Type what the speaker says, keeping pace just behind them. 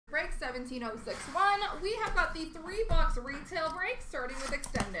17061. We have got the 3-box retail break starting with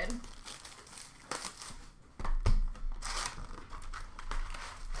extended.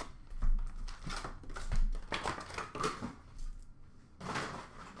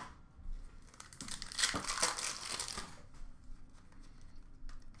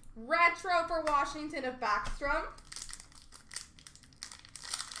 Retro for Washington of Backstrom.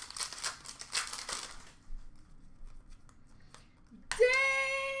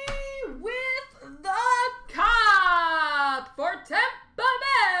 Day with the Cup for Tampa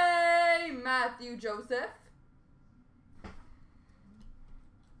Bay, Matthew Joseph.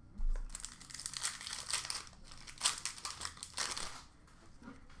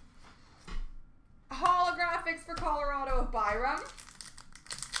 Holographics for Colorado of Byram.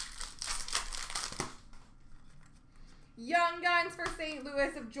 Young Guns for St.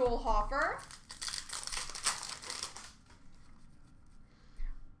 Louis of Joel Hoffer.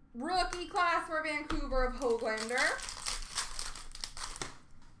 Rookie class for Vancouver of Hoglander.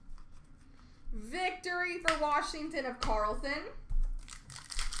 Victory for Washington of Carlson.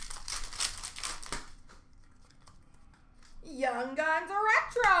 Young Guns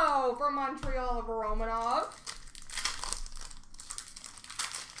Retro for Montreal of Romanov.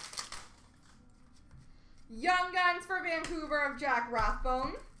 Young Guns for Vancouver of Jack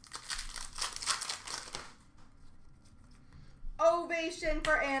Rathbone. Ovation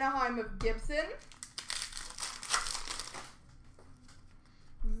for Anaheim of Gibson.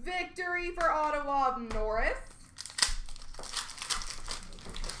 Victory for Ottawa of Norris.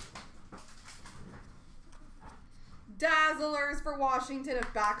 Dazzlers for Washington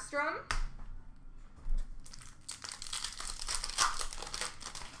of Backstrom.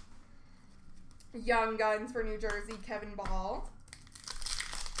 Young Guns for New Jersey, Kevin Ball.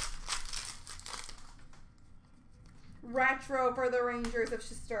 Retro for the Rangers of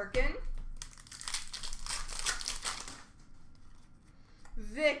Shesterkin.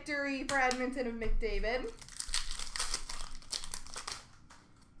 Victory for Edmonton of McDavid.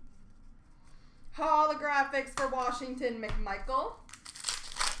 Holographics for Washington, McMichael.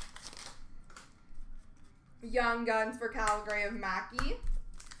 Young Guns for Calgary of Mackey.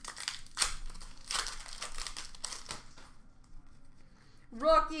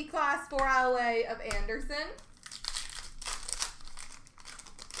 Rookie class for LA of Anderson.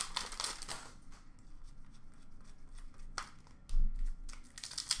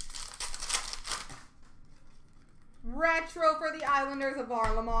 Retro for the Islanders of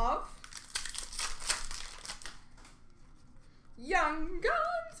Varlamov. Young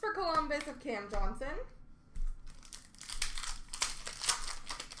Guns for Columbus of Cam Johnson.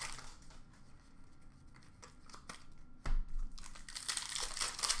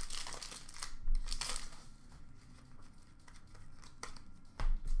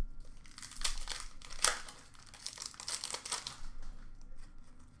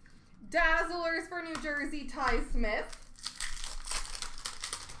 Dazzlers for New Jersey, Ty Smith.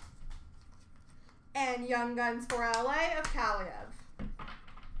 And Young Guns for LA of Kaliev.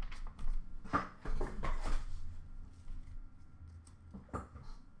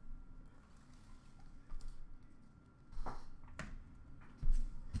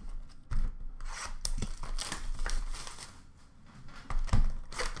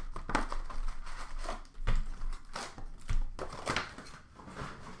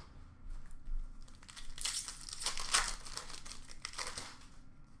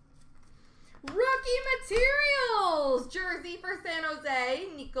 Rookie Materials, jersey for San Jose,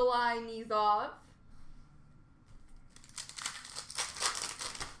 Nikolai Nizov.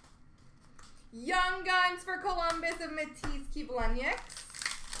 Young Guns for Columbus of Matisse Kivlenieks.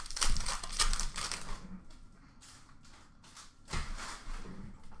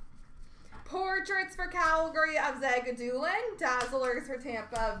 Portraits for Calgary of Zagadulin. Dazzlers for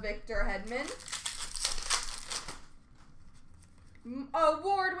Tampa of Victor Hedman.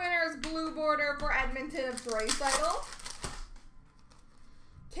 Award winners blue border for Edmonton of Draisaitl.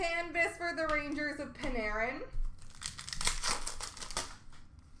 Canvas for the Rangers of Panarin.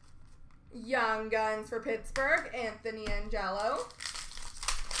 Young Guns for Pittsburgh, Anthony Angelo.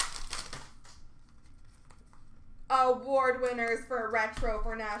 Award winners for Retro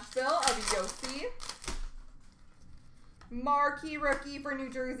for Nashville of Yossi. Marquee rookie for New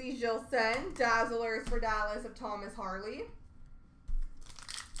Jersey, Gilson. Dazzlers for Dallas of Thomas Harley.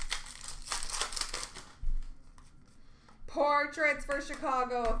 Portraits for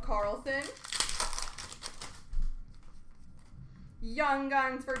Chicago of Carlson. Young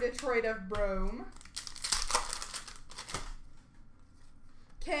Guns for Detroit of Brome.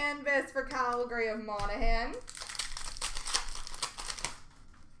 Canvas for Calgary of Monahan.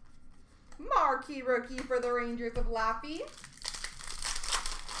 Marquee rookie for the Rangers of Laffy.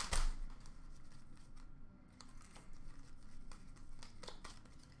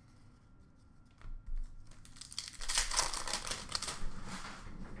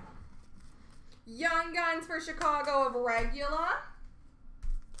 Young Guns for Chicago of Regula.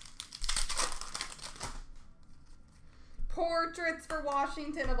 Portraits for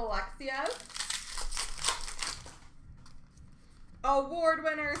Washington of Alexiev. Award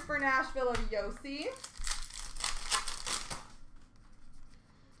winners for Nashville of Yossi.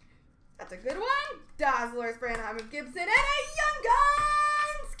 That's a good one. Dazzlers for Anaheim of Gibson. And a Young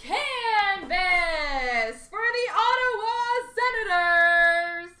Guns canvas for the Ottawa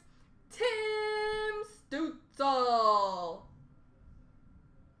Senators, Tim Stützle.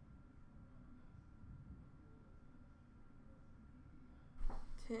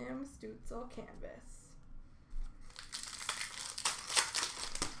 Tim Stützle canvas.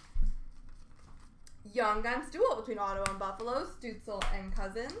 Young Guns duel between Ottawa and Buffalo, Stützle and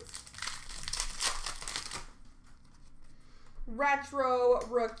Cousins. Retro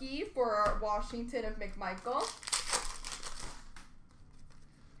rookie for Washington of McMichael.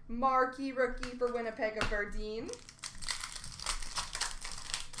 Marquee rookie for Winnipeg of Verdine.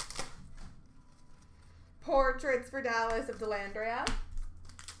 Portraits for Dallas of Dellandrea.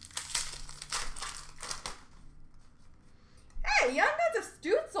 Hey, Young Guns of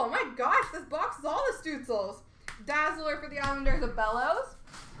Stützle. My gosh, this box is all the Stützles. Dazzler for the Islanders of Bellows.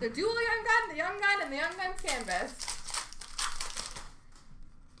 The dual Young Gun, the Young Gun, and the Young Guns canvas.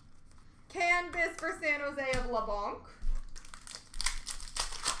 Canvas for San Jose of LeBlanc.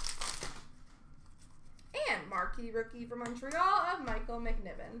 And marquee rookie for Montreal of Michael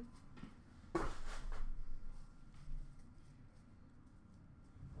McNiven.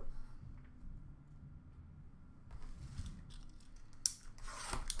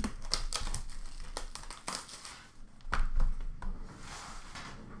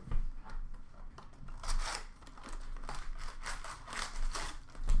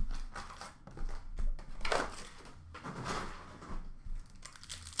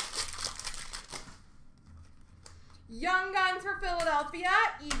 Young Guns for Philadelphia,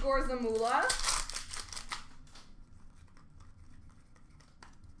 Igor Zamula.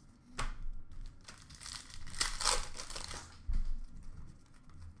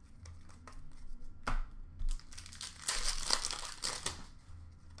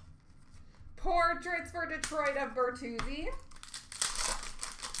 Portraits for Detroit of Bertuzzi.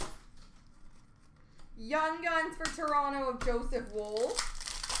 Young Guns for Toronto of Joseph Wool.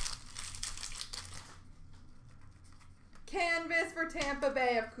 Canvas for Tampa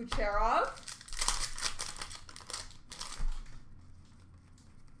Bay of Kucherov.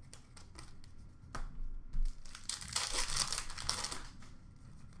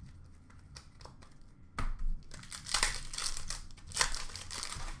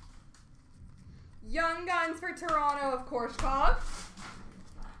 Young Guns for Toronto of Korshkov.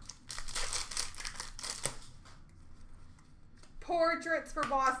 Portraits for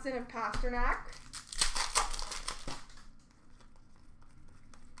Boston of Pasternak.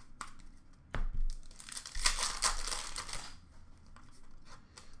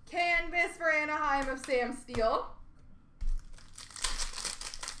 Canvas for Anaheim of Sam Steele.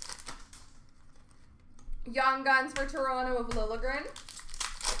 Young Guns for Toronto of Liljegren.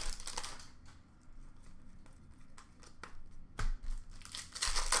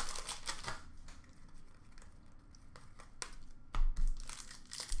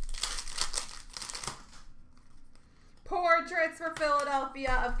 Portraits for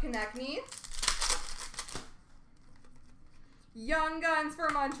Philadelphia of Konechny. Young Guns for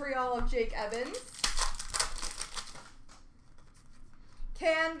Montreal of Jake Evans.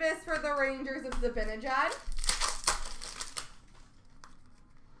 Canvas for the Rangers of Zibanejad.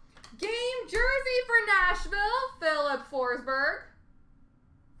 Game jersey for Nashville, Philip Forsberg.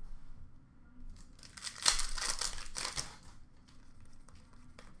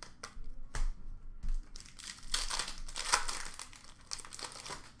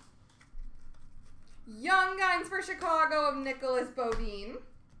 Young Guns for Chicago of Nicholas Bodine.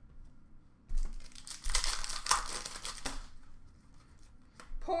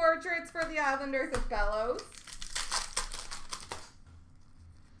 Portraits for the Islanders of Bellows.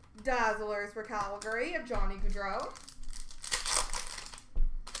 Dazzlers for Calgary of Johnny Gaudreau.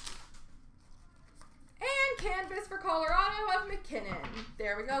 And Canvas for Colorado of McKinnon.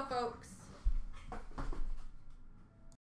 There we go, folks.